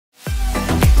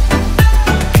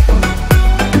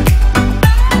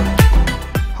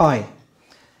Hi,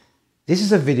 this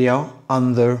is a video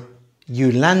on the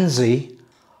Ulanzi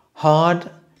hard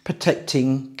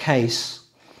protecting case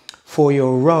for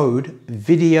your Rode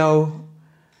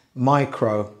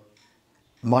VideoMicro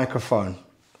microphone.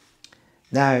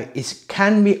 Now it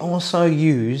can be also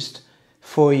used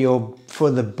for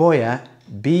the Boya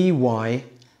BY-MM1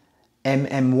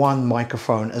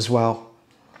 microphone as well.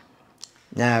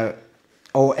 Now,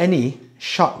 or any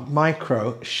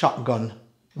shotgun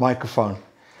microphone.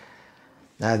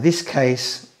 Now this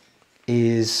case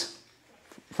is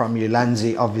from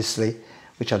Ulanzi, obviously,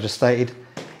 which I just stated.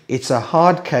 It's a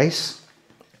hard case,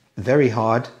 very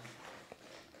hard.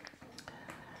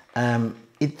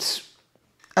 It's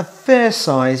a fair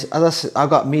size. As I said, I've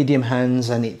got medium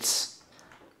hands and it's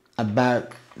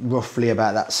roughly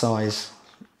about that size.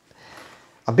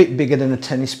 A bit bigger than a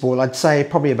tennis ball. I'd say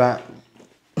probably about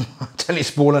a tennis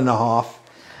ball and a half.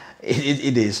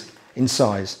 It is in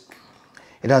size.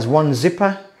 It has one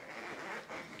zipper,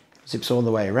 zips all the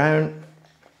way around,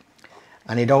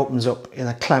 and it opens up in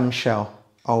a clamshell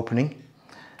opening.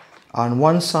 On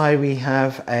one side we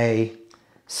have a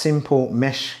simple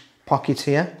mesh pocket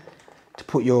here to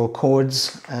put your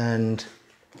cords and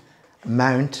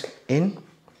mount in.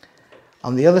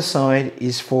 On the other side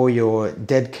is for your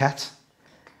dead cat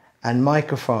and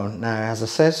microphone. Now, as I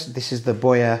said, this is the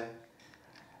Boya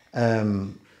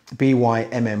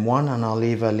BY-MM1, and I'll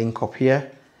leave a link up here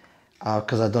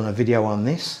because I've done a video on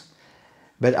this.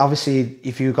 But obviously,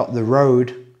 if you've got the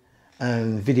Rode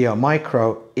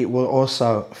VideoMicro, it will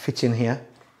also fit in here.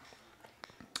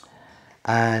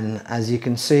 And as you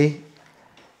can see,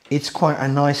 it's quite a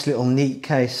nice little neat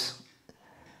case.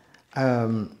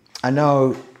 I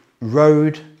know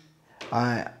Rode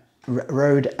and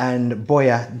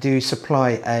Boya do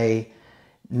supply a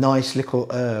nice little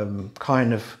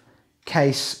kind of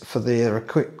case for their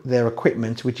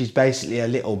equipment, which is basically a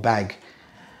little bag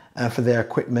for their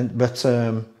equipment. But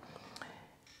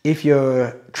if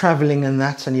you're traveling and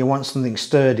that and you want something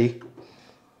sturdy,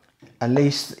 at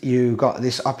least you got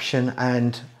this option.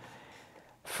 And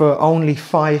for only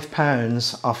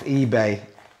 £5 off eBay,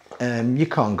 you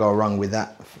can't go wrong with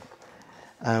that.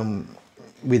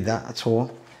 At all.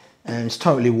 And it's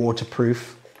totally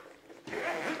waterproof.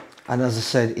 And as I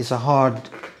said, it's a hard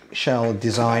shell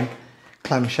design,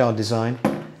 clamshell design,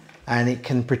 and it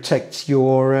can protect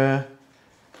your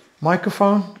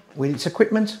microphone with its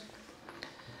equipment.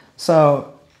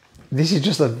 So this is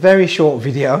just a very short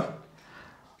video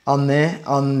on there,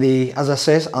 as I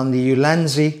said, on the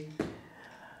Ulanzi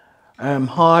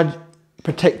hard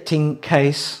protecting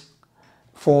case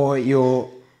for your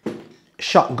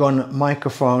shotgun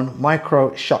microphone,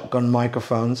 micro shotgun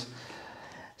microphones.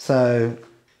 So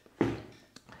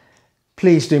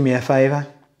please do me a favor.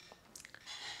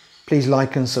 Please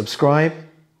like and subscribe.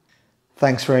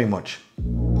 Thanks very much.